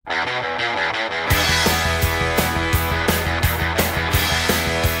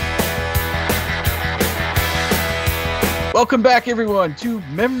Welcome back, everyone, to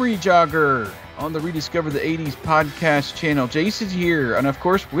Memory Jogger on the Rediscover the 80s podcast channel. Jason here, and of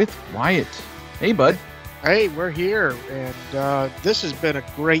course with Wyatt. Hey, bud. Hey, we're here, and this has been a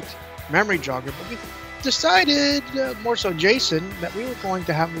great memory jogger, but we decided, more so Jason, that we were going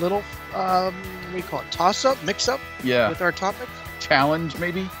to have a little, what do we call it, toss-up, mix-up with our topic? Challenge,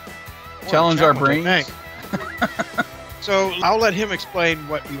 maybe? Challenge our brains? So I'll let him explain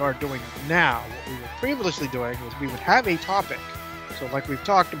what we are doing now. What we were previously doing was we would have a topic. So like we've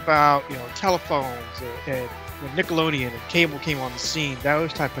talked about, telephones and when Nickelodeon and cable came on the scene,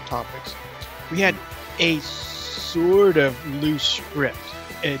 those type of topics. We had a sort of loose script.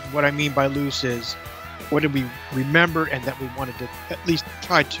 And what I mean by loose is what did we remember and that we wanted to at least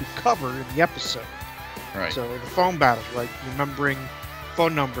try to cover in the episode. Right. So the phone battles, like remembering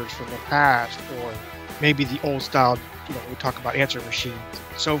phone numbers from the past, or maybe the old style, we talk about answer machines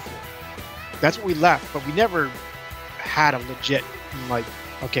and so forth. That's what we left, but we never had a legit,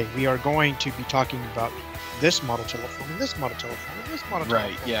 okay, we are going to be talking about this model telephone and this model telephone and this model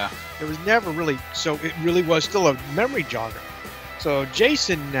telephone. Right, yeah. It was never really, so it really was still a memory jogger. So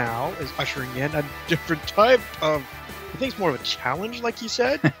Jason now is ushering in a different type of, I think it's more of a challenge, like you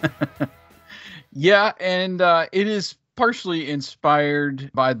said. Yeah, and it is partially inspired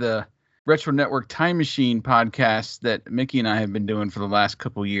by the Retro Network Time Machine podcast that Mickey and I have been doing for the last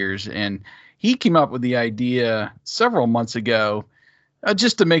couple years. And he came up with the idea several months ago,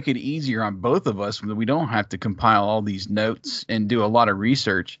 just to make it easier on both of us, when we don't have to compile all these notes and do a lot of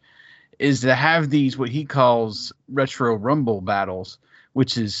research, is to have these, what he calls retro rumble battles,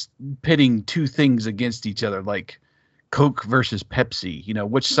 which is pitting two things against each other, like Coke versus Pepsi.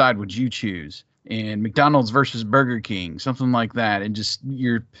 Which side would you choose? And McDonald's versus Burger King, something like that. And just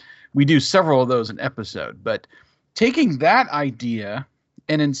we do several of those an episode. But taking that idea,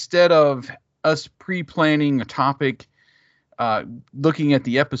 and instead of us pre-planning a topic, looking at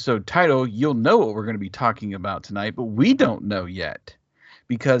the episode title, you'll know what we're going to be talking about tonight, but we don't know yet.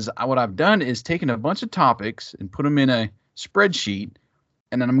 Because what I've done is taken a bunch of topics and put them in a spreadsheet,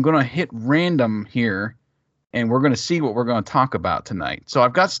 and then I'm going to hit random here, and we're going to see what we're going to talk about tonight. So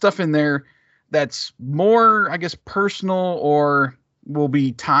I've got stuff in there that's more, I guess, personal, or will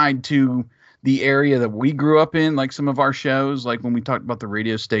be tied to the area that we grew up in, like some of our shows, like when we talked about the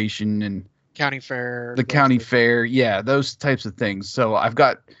radio station and county fair, the county fair. Yeah, those types of things. So I've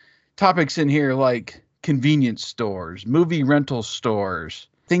got topics in here like convenience stores, movie rental stores,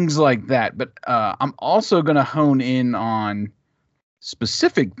 things like that. But I'm also going to hone in on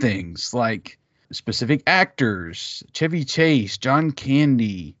specific things like specific actors, Chevy Chase, John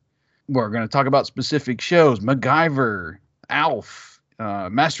Candy. We're going to talk about specific shows, MacGyver, Alf,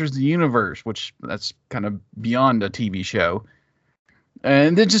 Masters of the Universe, which that's kind of beyond a TV show.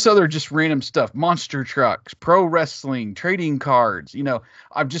 And then just other random stuff, monster trucks, pro wrestling, trading cards.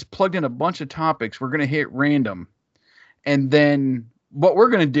 I've just plugged in a bunch of topics. We're going to hit random. And then what we're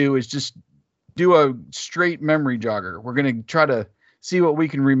going to do is just do a straight memory jogger. We're going to try to see what we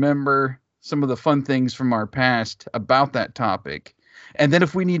can remember, some of the fun things from our past about that topic. And then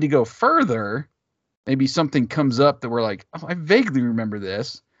if we need to go further, maybe something comes up that we're like, oh, I vaguely remember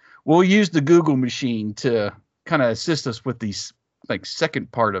this. We'll use the Google machine to kind of assist us with these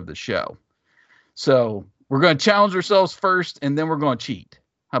second part of the show. So we're going to challenge ourselves first, and then we're going to cheat.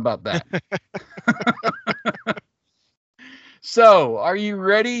 How about that? So are you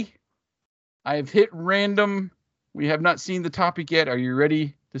ready? I've hit random. We have not seen the topic yet. Are you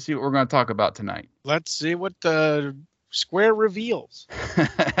ready to see what we're going to talk about tonight? Let's see what the square reveals.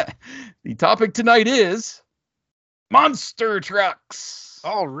 The topic tonight is monster trucks.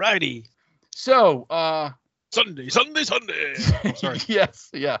 All righty. So, Sunday. Oh, sorry. Yes,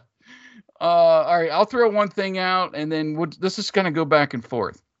 yeah. All right, I'll throw one thing out, and then let's just kind of go back and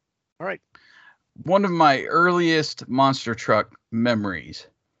forth. All right. One of my earliest monster truck memories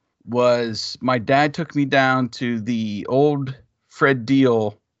was my dad took me down to the old Fred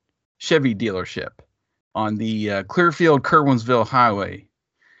Deal Chevy dealership on the Clearfield Kerwinsville Highway.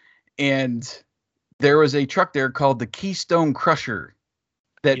 And there was a truck there called the Keystone Crusher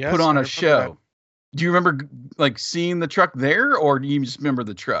that put on a show. That. Do you remember seeing the truck there, or do you just remember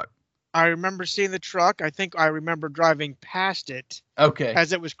the truck? I remember seeing the truck. I think I remember driving past it. Okay.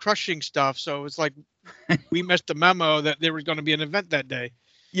 As it was crushing stuff. So it was like we missed the memo that there was going to be an event that day.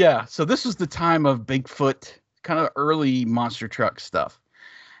 Yeah. So this was the time of Bigfoot, kind of early monster truck stuff.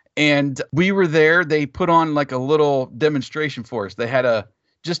 And we were there. They put on a little demonstration for us. They had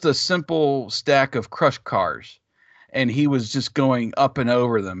just a simple stack of crush cars. And he was just going up and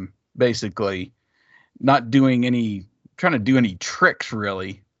over them, basically. Not trying to do any tricks,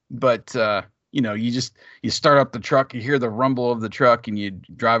 really. But you start up the truck, you hear the rumble of the truck, and you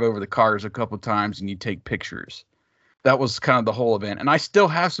drive over the cars a couple times and you take pictures. That was kind of the whole event. And I still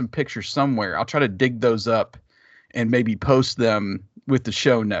have some pictures somewhere. I'll try to dig those up and maybe post them with the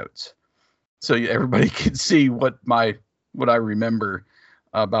show notes so everybody can see what I remember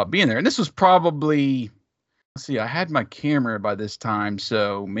about being there. And this was probably, let's see, I had my camera by this time,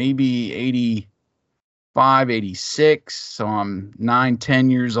 so maybe 85, 86. So I'm 9, 10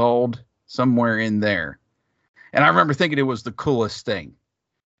 years old, somewhere in there. And I remember thinking it was the coolest thing.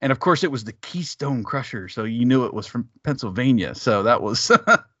 And of course, it was the Keystone Crusher, so you knew it was from Pennsylvania. So that was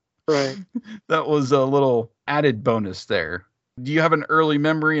right. That was a little added bonus there. Do you have an early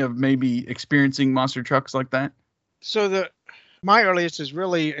memory of maybe experiencing monster trucks like that? So my earliest is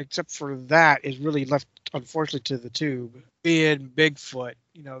really, except for that, is really left, unfortunately, to the tube. Being Bigfoot,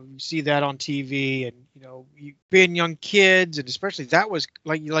 you see that on TV, and being young kids, and especially that was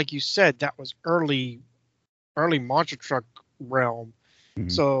like you said, that was early monster truck realm. Mm-hmm.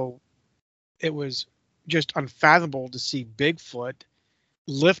 So it was just unfathomable to see Bigfoot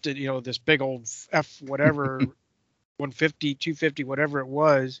lifted, this big old F whatever 150, 250, whatever it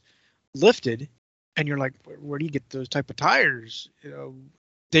was, lifted, and you're like, where do you get those type of tires?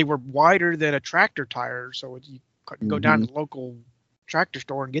 They were wider than a tractor tire, so you couldn't go down to the local tractor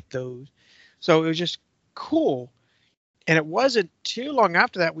store and get those. So it was just cool. And it wasn't too long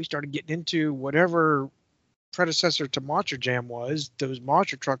after that we started getting into whatever predecessor to Monster Jam was, those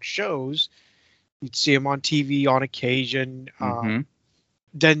monster truck shows. You'd see them on TV on occasion.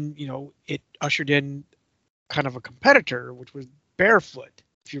 Then, it ushered in kind of a competitor, which was Barefoot,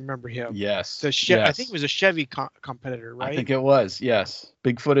 if you remember him. Yes. Yes. I think it was a Chevy competitor, right? I think it was, yes.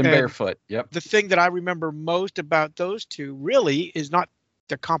 Bigfoot and Barefoot, yep. The thing that I remember most about those two really is not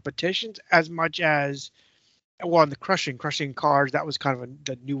the competitions as much as, well, the crushing cars, that was kind of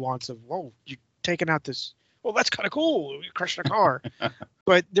the nuance of, whoa, you're taking out this, well, that's kind of cool, you're crushing a car.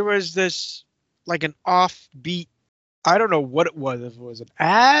 But there was this, like an offbeat, I don't know what it was, if it was an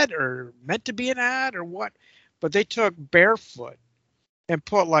ad or meant to be an ad or what, but they took Barefoot and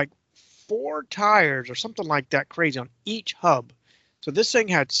put like 4 tires or something like that crazy on each hub. So this thing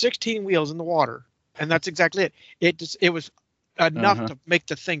had 16 wheels in the water, and that's exactly it. It was enough to make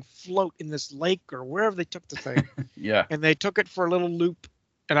the thing float in this lake or wherever they took the thing. Yeah. And they took it for a little loop,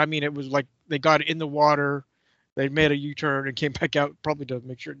 and I mean, it was like they got it in the water, they made a U-turn and came back out, probably to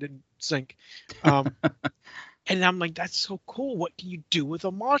make sure it didn't sink. And I'm like, that's so cool. What can you do with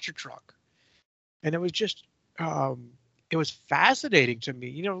a monster truck? And it was just, it was fascinating to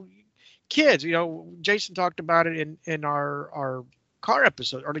me. Kids, Jason talked about it in our car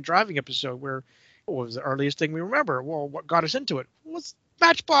episode, early driving episode, where what was the earliest thing we remember? Well, what got us into it was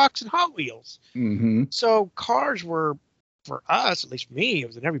Matchbox and Hot Wheels. Mm-hmm. So cars were, for us, at least me, it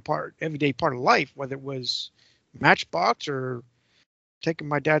was an everyday part of life, whether it was Matchbox or taking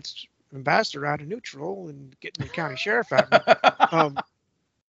my dad's ambassador out of neutral and getting the county sheriff out.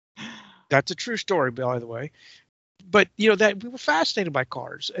 That's a true story, by the way. But that we were fascinated by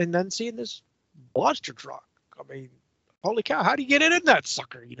cars, and then seeing this monster truck. I mean, holy cow! How do you get in that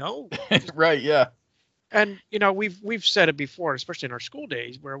sucker? Right? Yeah. And we've said it before, especially in our school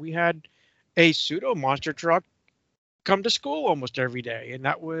days, where we had a pseudo monster truck come to school almost every day, and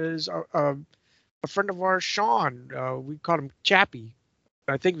that was a friend of ours, Sean. We called him Chappie.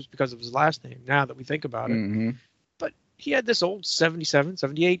 I think it was because of his last name, now that we think about it. Mm-hmm. But he had this old 77,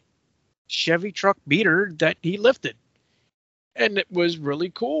 78 Chevy truck beater that he lifted. And it was really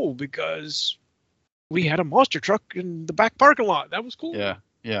cool because we had a monster truck in the back parking lot. That was cool.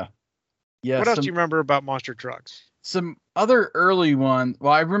 Yeah. What else do you remember about monster trucks? Some other early ones.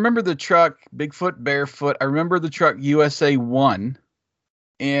 Well, I remember the truck Bigfoot, Barefoot. I remember the truck USA 1.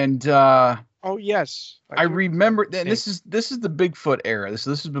 And oh yes, I remember that. This is the Bigfoot era. This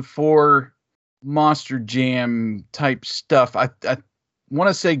is before Monster Jam type stuff. I want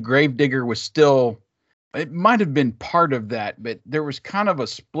to say Gravedigger was still. It might have been part of that, but there was kind of a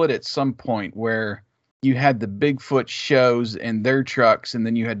split at some point where you had the Bigfoot shows and their trucks, and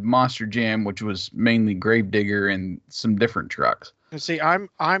then you had Monster Jam, which was mainly Gravedigger and some different trucks. And see,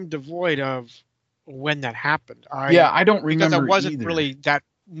 I'm devoid of when that happened. I don't remember because I wasn't either. Really that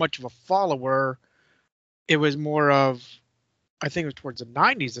much of a follower. It was more of, I think it was towards the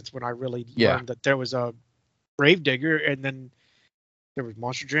 90s. That's when I really learned that there was a Gravedigger, and then there was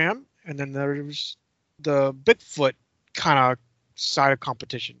Monster Jam, and then there was the Bigfoot kind of side of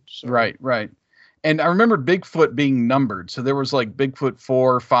competition. So. Right. And I remember Bigfoot being numbered. So there was like Bigfoot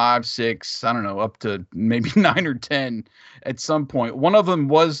 4, 5, 6, I don't know, up to maybe 9 or 10 at some point. One of them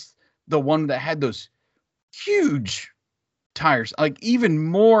was the one that had those huge tires, like even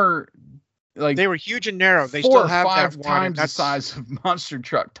more Like They were huge and narrow. They 4 still or have that 5 one, and times the that's size of monster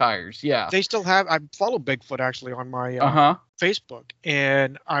truck tires. Yeah. they still have. I follow Bigfoot actually on my Uh-huh. Facebook,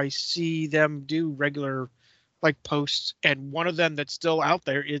 and I see them do regular like posts, and one of them that's still out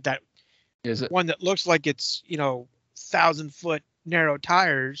there is that Is it? one that looks like it's 1,000-foot narrow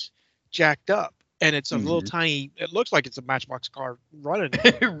tires jacked up, and it's a little Mhm. tiny. It looks like it's a Matchbox car running,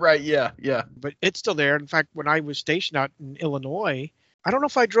 Right, yeah. Yeah. but it's still there. In fact, when I was stationed out in Illinois, I don't know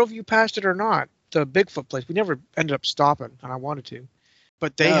if I drove you past it or not. The Bigfoot place. We never ended up stopping, and I wanted to.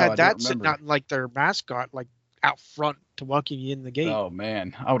 But they No, had I don't that sitting remember. out in like their mascot, like out front to welcome you in the gate. Oh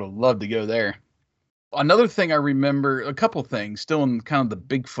man, I would have loved to go there. Another thing I remember, a couple things, still in kind of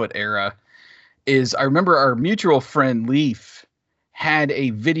the Bigfoot era, is I remember our mutual friend Leaf had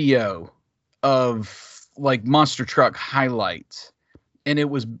a video of like monster truck highlights, and it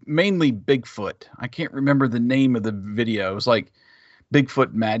was mainly Bigfoot. I can't remember the name of the video. It was like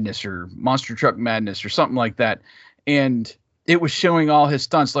Bigfoot Madness or Monster Truck Madness or something like that. And it was showing all his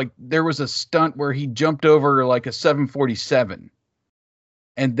stunts. Like there was a stunt where he jumped over like a 747.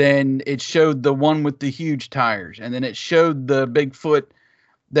 And then it showed the one with the huge tires. And then it showed the Bigfoot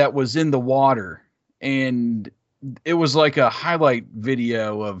that was in the water. And it was like a highlight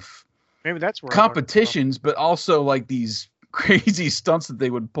video of Maybe that's where I learned it from. competitions, but also like these crazy stunts that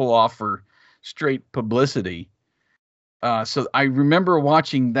they would pull off for straight publicity. So I remember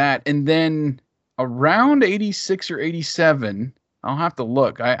watching that, and then around 86 or 87, I'll have to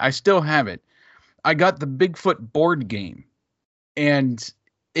look. I still have it. I got the Bigfoot board game, and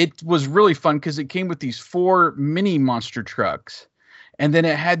it was really fun because it came with these 4 mini monster trucks, and then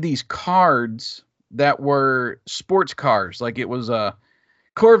it had these cards that were sports cars. Like it was a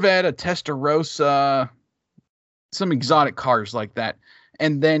Corvette, a Testarossa, some exotic cars like that.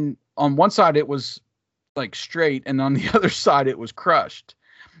 And then on one side it was like straight, and on the other side it was crushed.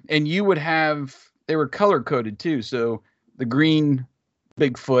 And you would have, they were color coded too. So the green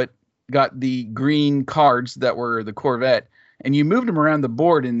Bigfoot got the green cards that were the Corvette, and you moved them around the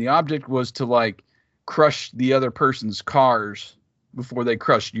board, and the object was to like crush the other person's cars before they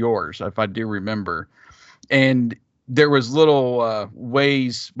crushed yours, if I do remember. And there was little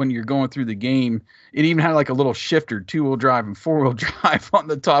ways when you're going through the game. It even had like a little shifter, 2-wheel drive and 4-wheel drive on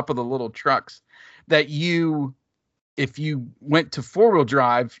the top of the little trucks that you, if you went to 4-wheel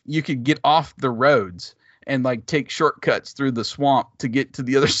drive, you could get off the roads and like take shortcuts through the swamp to get to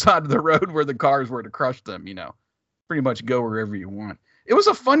the other side of the road where the cars were to crush them, pretty much go wherever you want. It was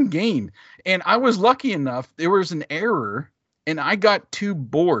a fun game. And I was lucky enough, there was an error and I got 2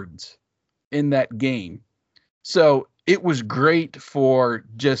 boards in that game. So it was great for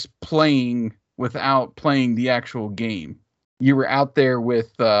just playing without playing the actual game. You were out there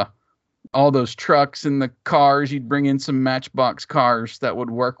with all those trucks and the cars. You'd bring in some Matchbox cars that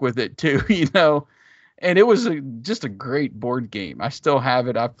would work with it too, And it was just a great board game. I still have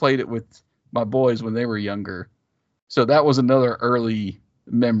it. I've played it with my boys when they were younger. So that was another early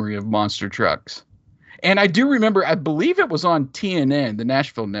memory of monster trucks. And I do remember, I believe it was on TNN, the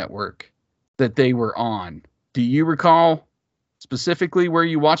Nashville network, that they were on. Do you recall specifically where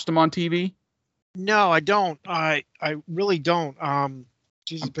you watched them on TV? No, I don't. I really don't.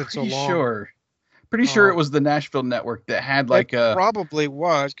 Geez, it's I'm been so pretty long. sure. Pretty sure it was the Nashville network that had It like a probably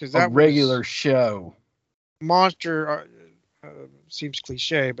was, because that regular was show. monster. Seems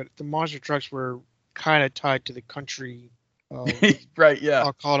cliche, but the monster trucks were kind of tied to the country. Right, yeah.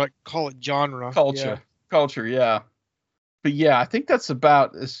 I'll call it genre. Culture, yeah. But yeah, I think that's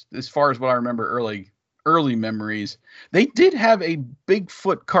about as far as what I remember early memories. They did have a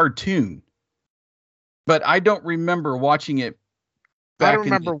Bigfoot cartoon, but I don't remember watching it back I don't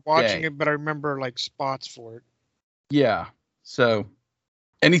remember in the watching day. it, but I remember like spots for it. Yeah. So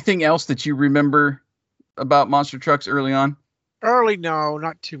anything else that you remember about monster trucks early on? Early, no,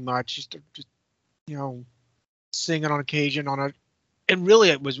 not too much. Just seeing it on occasion and really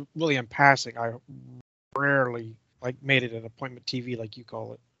it was really in passing. I rarely like made it an appointment TV like you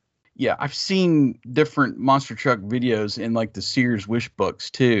call it. Yeah, I've seen different monster truck videos in like the Sears Wish books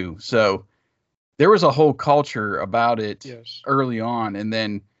too. So there was a whole culture about it early on. And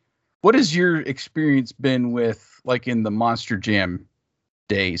then what has your experience been with like in the Monster Jam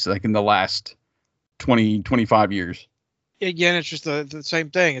days, like in the last 20, 25 years? Again, it's just the same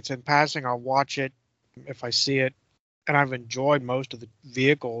thing. It's in passing. I'll watch it if I see it, and I've enjoyed most of the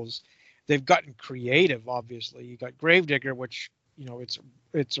vehicles. They've gotten creative, obviously. You got Gravedigger, which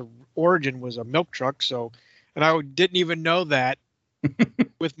its origin was a milk truck. So, and I didn't even know that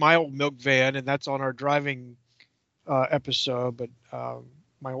with my old milk van, and that's on our driving episode. But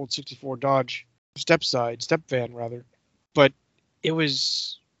my old '64 Dodge step van, rather. But it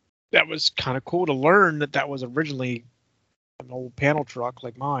was that was kind of cool to learn that was originally an old panel truck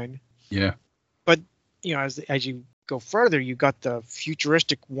like mine. Yeah. But as you go further, you got the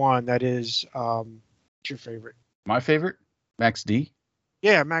futuristic one that is what's your favorite? My favorite, Max D.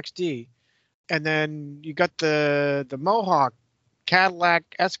 Yeah, Max D. And then you got the Mohawk Cadillac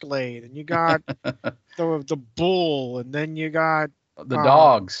Escalade, and you got the Bull, and then you got the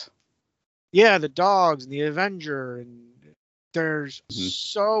dogs. Yeah, the dogs and the Avenger, and there's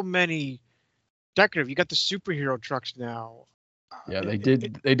so many decorative. You got the superhero trucks now. Yeah, they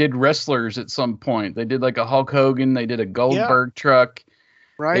did wrestlers at some point. They did like a Hulk Hogan. They did a Goldberg truck.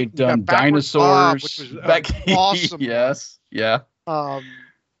 Right. They've done dinosaurs. Bob, which was awesome. Yes. Yeah.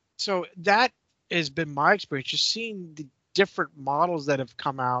 So that has been my experience, just seeing the different models that have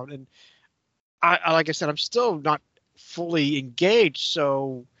come out, and I like I said, I'm still not fully engaged.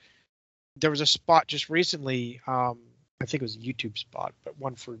 So there was a spot just recently. I think it was a YouTube spot, but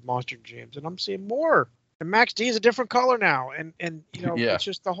one for Monster Jams, and I'm seeing more. And Max D is a different color now, and it's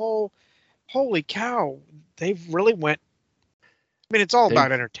just the whole, holy cow, they've really went. I mean, it's all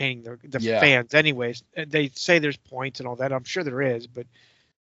about entertaining the fans, anyways. They say there's points and all that. I'm sure there is, but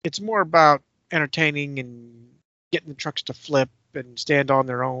it's more about entertaining and getting the trucks to flip and stand on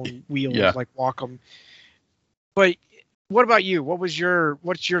their own wheels, like walk them. But what about you? What's your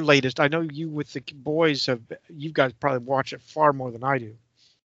latest? I know you with the boys you guys probably watch it far more than I do.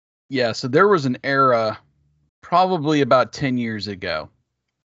 Yeah, so there was an era probably about 10 years ago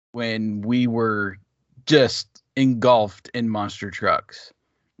when we were just engulfed in monster trucks.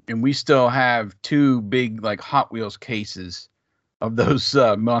 And we still have 2 big like Hot Wheels cases of those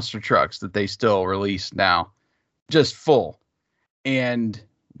monster trucks that they still release now, just full. And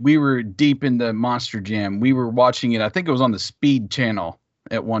we were deep into Monster Jam. We were watching it. I think it was on the Speed channel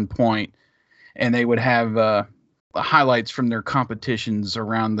at one point, and they would have highlights from their competitions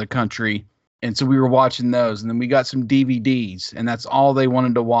around the country. And so we were watching those, and then we got some DVDs, and that's all they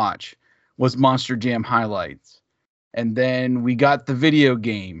wanted to watch was Monster Jam highlights. And then we got the video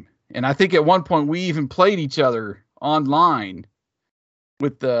game. And I think at one point we even played each other online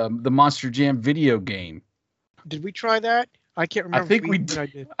with the Monster Jam video game. Did we try that? I can't remember. I think we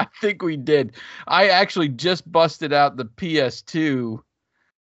did. I think we did. I actually just busted out the PS2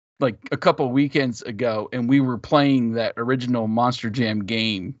 like a couple weekends ago, and we were playing that original Monster Jam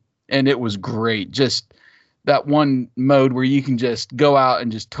game, and it was great. Just that one mode where you can just go out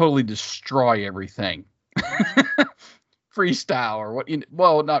and just totally destroy everything. Freestyle or what?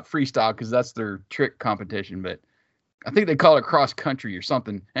 Well, not freestyle because that's their trick competition, but I think they call it cross country or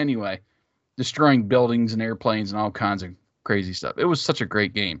something. Anyway, destroying buildings and airplanes and all kinds of crazy stuff. It was such a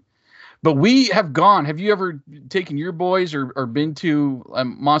great game. But we have gone. Have you ever taken your boys or been to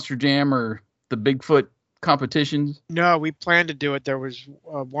Monster Jam or the Bigfoot competitions? No, we planned to do it. There was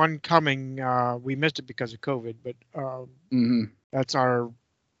one coming. We missed it because of COVID, but that's our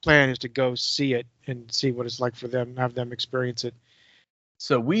plan, is to go see it and see what it's like for them, have them experience it.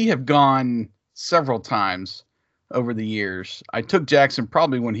 So we have gone several times over the years. I took Jackson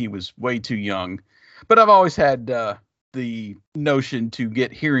probably when he was way too young, but I've always had the notion to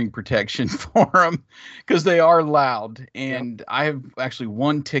get hearing protection for them because they are loud. And I have actually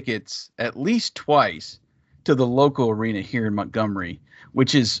won tickets at least twice to the local arena here in Montgomery,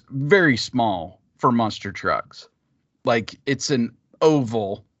 which is very small for monster trucks. Like, it's an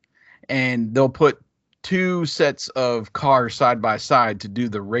oval, and they'll put 2 sets of cars side by side to do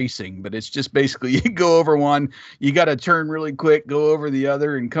the racing, but it's just basically you go over one, you got to turn really quick, go over the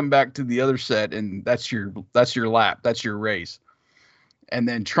other, and come back to the other set, and that's your lap, that's your race. And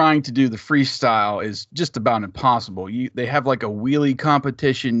then trying to do the freestyle is just about impossible. They have like a wheelie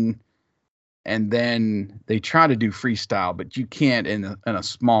competition, and then they try to do freestyle, but you can't in a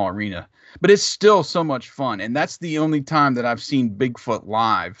small arena. But it's still so much fun, and that's the only time that I've seen Bigfoot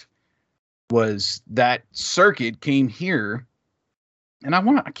live. Was that circuit came here, and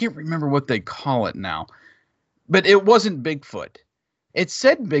I can't remember what they call it now, but it wasn't Bigfoot. It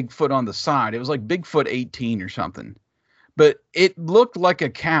said Bigfoot on the side. It was like Bigfoot 18 or something, but it looked like a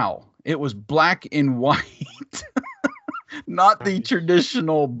cow. It was black and white, not the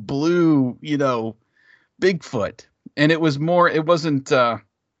traditional blue, Bigfoot. And it wasn't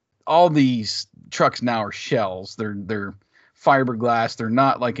all these trucks now are shells. They're fiberglass. They're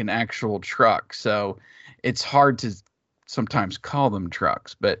not like an actual truck, so it's hard to sometimes call them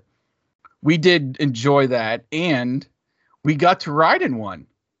trucks. But we did enjoy that, and we got to ride in one.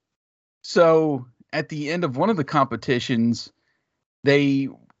 So at the end of one of the competitions, they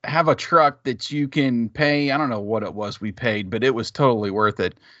have a truck that you can pay. I don't know what it was we paid, but it was totally worth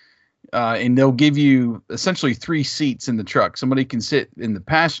it. and they'll give you essentially 3 seats in the truck. Somebody can sit in the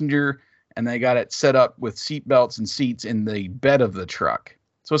passenger, and they got it set up with seat belts and seats in the bed of the truck.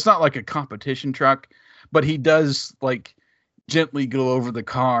 So it's not like a competition truck, but he does like gently go over the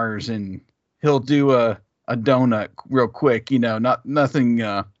cars, and he'll do a donut real quick,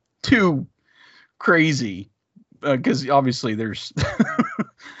 nothing too crazy, because obviously there's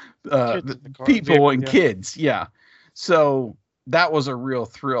people and kids. Yeah. So that was a real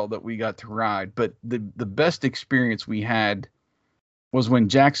thrill that we got to ride. But the best experience we had was when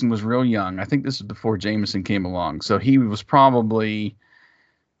Jackson was real young. I think this is before Jameson came along. So he was probably,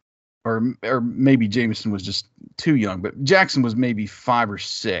 or maybe Jameson was just too young, but Jackson was maybe 5 or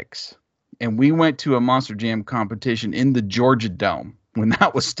 6. And we went to a Monster Jam competition in the Georgia Dome when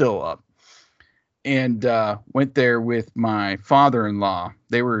that was still up. And went there with my father-in-law.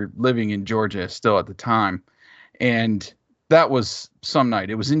 They were living in Georgia still at the time. And that was some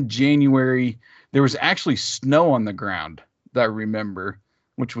night. It was in January. There was actually snow on the ground that I remember,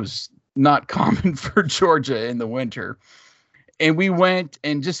 which was not common for Georgia in the winter. And we went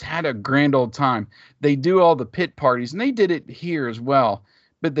and just had a grand old time. They do all the pit parties, and they did it here as well.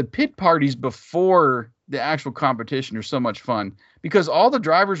 But the pit parties before the actual competition are so much fun because all the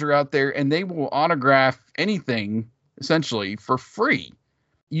drivers are out there and they will autograph anything essentially for free.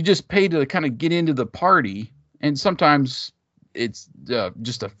 You just pay to kind of get into the party, and sometimes it's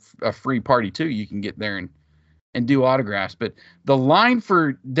just a free party too. You can get there and do autographs. But the line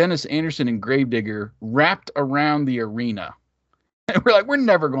for Dennis Anderson and Gravedigger wrapped around the arena. And we're like, we're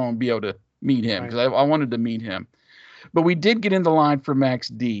never going to be able to meet him because I wanted to meet him. But we did get in the line for Max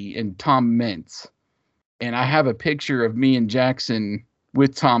D and Tom Mintz. And I have a picture of me and Jackson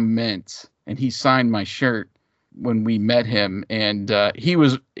with Tom Mintz, and he signed my shirt when we met him. And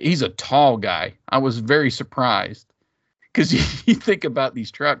he's a tall guy. I was very surprised because you think about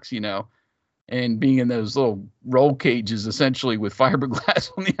these trucks, and being in those little roll cages, essentially with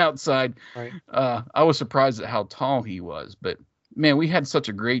fiberglass on the outside. Right. I was surprised at how tall he was. But, man, we had such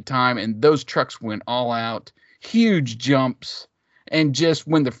a great time, and those trucks went all out. Huge jumps, and just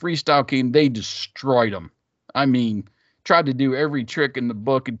when the freestyle came, they destroyed them. I mean, tried to do every trick in the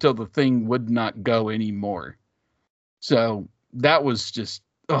book until the thing would not go anymore. So that was just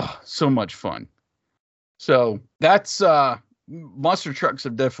so much fun. So that's monster trucks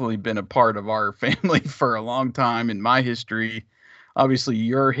have definitely been a part of our family for a long time in my history. Obviously,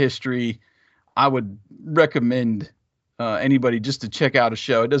 your history. I would recommend anybody just to check out a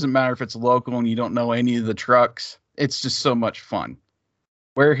show. It doesn't matter if it's local and you don't know any of the trucks. It's just so much fun.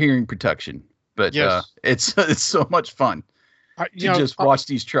 Wear hearing protection, but yes. It's so much fun to watch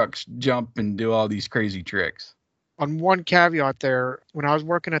these trucks jump and do all these crazy tricks. On one caveat there, when I was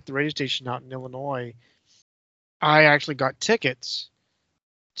working at the radio station out in Illinois, I actually got tickets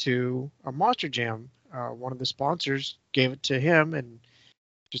to a Monster Jam. One of the sponsors gave it to him, and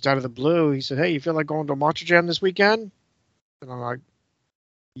just out of the blue, he said, "Hey, you feel like going to a Monster Jam this weekend?" And I'm like,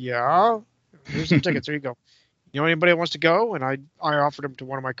 "Yeah, here's some tickets. There you go. You know anybody that wants to go?" And I offered them to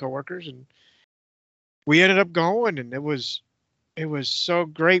one of my coworkers, and we ended up going, and it was so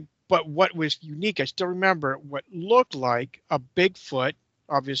great. But what was unique, I still remember what looked like a Bigfoot.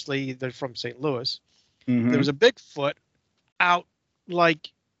 Obviously, they're from St. Louis. Mm-hmm. There was a Bigfoot out,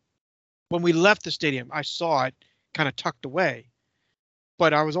 like when we left the stadium. I saw it kind of tucked away,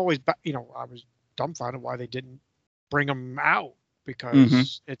 but I was always, I was dumbfounded why they didn't bring them out,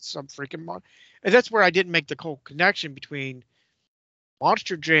 because it's some freaking and that's where I didn't make the whole connection between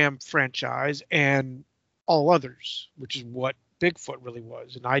Monster Jam franchise and all others, which is what Bigfoot really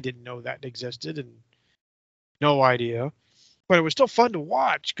was, and I didn't know that existed, and no idea. But it was still fun to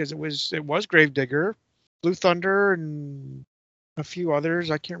watch because it was Gravedigger, Blue Thunder, and a few others.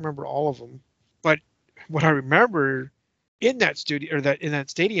 I can't remember all of them, but what I remember in that studio, or that in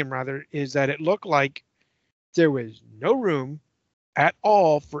that stadium rather, is that it looked like there was no room at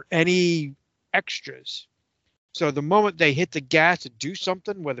all for any extras. So the moment they hit the gas to do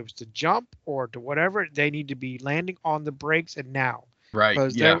something, whether it was to jump or to whatever, they need to be landing on the brakes and now. Right.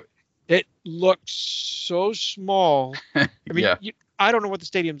 Yeah. It looked so small. I mean, yeah. I don't know what the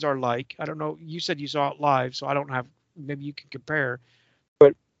stadiums are like. I don't know. You said you saw it live, so I don't have. Maybe you can compare.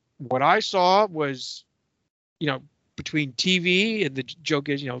 But what I saw was, between TV, and the joke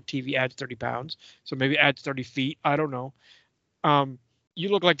is, TV adds 30 pounds, so maybe it adds 30 feet. I don't know. You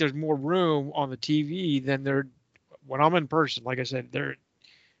look like there's more room on the TV than there. When I'm in person, like I said,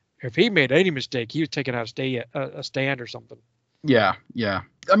 if he made any mistake, he was taking out a stand or something. Yeah, yeah.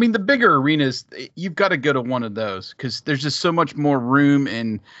 I mean, the bigger arenas, you've got to go to one of those because there's just so much more room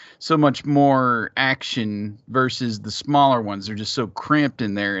and so much more action versus the smaller ones. They're just so cramped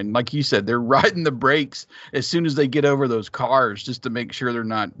in there. And like you said, they're riding the brakes as soon as they get over those cars just to make sure they're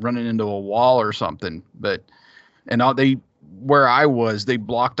not running into a wall or something. Where I was, they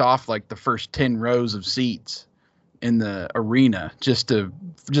blocked off like the first 10 rows of seats in the arena just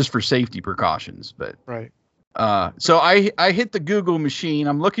for safety precautions. But right. So I hit the Google machine.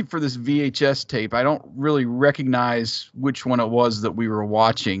 I'm looking for this VHS tape. I don't really recognize which one it was that we were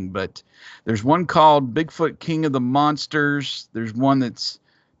watching, but there's one called Bigfoot King of the Monsters. There's one that's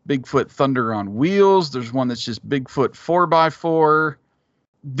Bigfoot Thunder on Wheels. There's one that's just Bigfoot 4x4.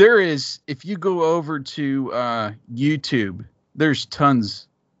 There is, if you go over to YouTube, there's tons.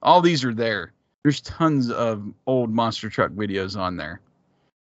 All these are there. There's tons of old monster truck videos on there.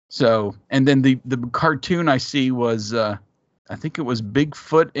 So, and then the cartoon I see was, I think it was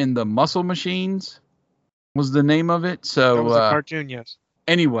Bigfoot in the Muscle Machines was the name of it. So that was a cartoon, yes.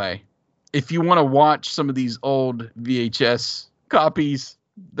 Anyway, if you want to watch some of these old VHS copies,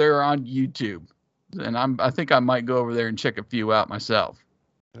 they're on YouTube. And I think I might go over there and check a few out myself.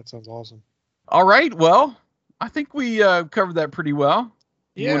 That sounds awesome. All right. Well, I think we covered that pretty well.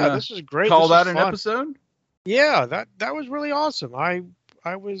 Yeah, this is great. Call that an episode? Yeah, that was really awesome. I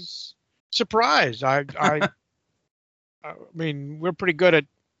was surprised. I mean, we're pretty good at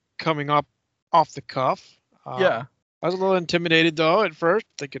coming up off the cuff. Yeah. I was a little intimidated though at first,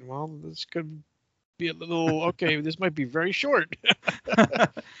 thinking, well, this could be a little okay. This might be very short.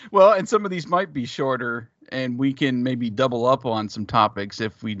 Well, and some of these might be shorter, and we can maybe double up on some topics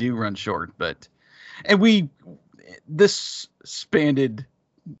if we do run short. This spanned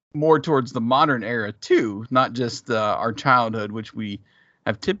more towards the modern era too, not just our childhood, which we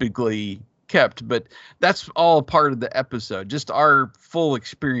have typically kept, but that's all part of the episode, just our full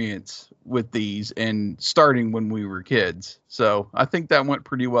experience with these and starting when we were kids. So I think that went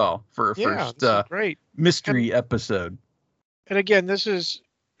pretty well for a first great mystery episode. And again, this is,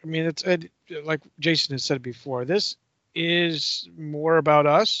 I mean, it's like Jason has said before, this is more about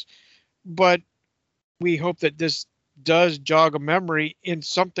us, but we hope that this does jog a memory in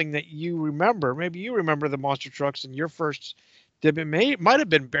something that you remember. Maybe you remember the monster trucks and your first might have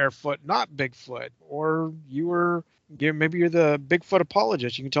been Barefoot, not Bigfoot, or maybe you're the Bigfoot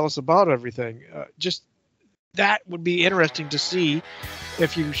apologist. You can tell us about everything. Just that would be interesting to see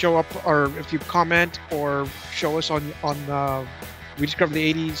if you show up or if you comment or show us on We Discovered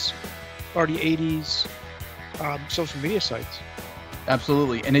the 80s, already 80s social media sites.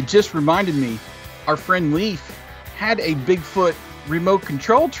 Absolutely. And it just reminded me, our friend Leaf had a Bigfoot remote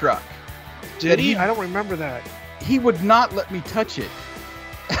control truck. Did he? I don't remember that. He would not let me touch it.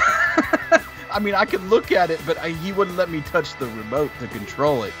 I mean, I could look at it, but he wouldn't let me touch the remote to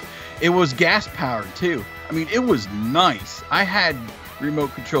control it. It was gas powered too. I mean, it was nice. I had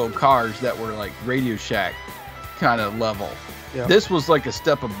remote control cars that were like Radio Shack kind of level. Yep. This was like a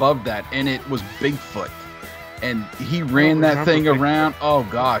step above that, and it was Bigfoot. And he ran that thing around. Oh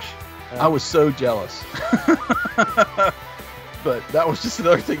gosh, I was so jealous. But that was just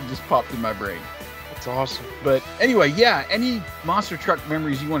another thing that just popped in my brain. That's awesome. But anyway, yeah, any monster truck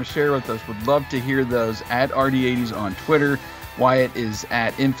memories you want to share with us, would love to hear those at RD80s on Twitter. Wyatt is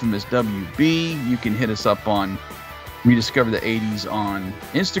at InfamousWB. You can hit us up on Rediscover the 80s on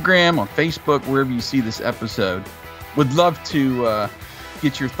Instagram, on Facebook, wherever you see this episode. Would love to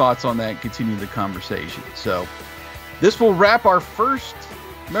get your thoughts on that and continue the conversation. So this will wrap our first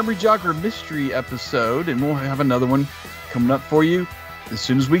Memory Jogger Mystery episode, and we'll have another one coming up for you as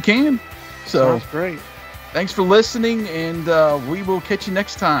soon as we can. So sounds great. Thanks for listening, and we will catch you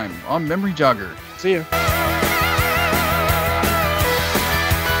next time on Memory Jogger. See ya.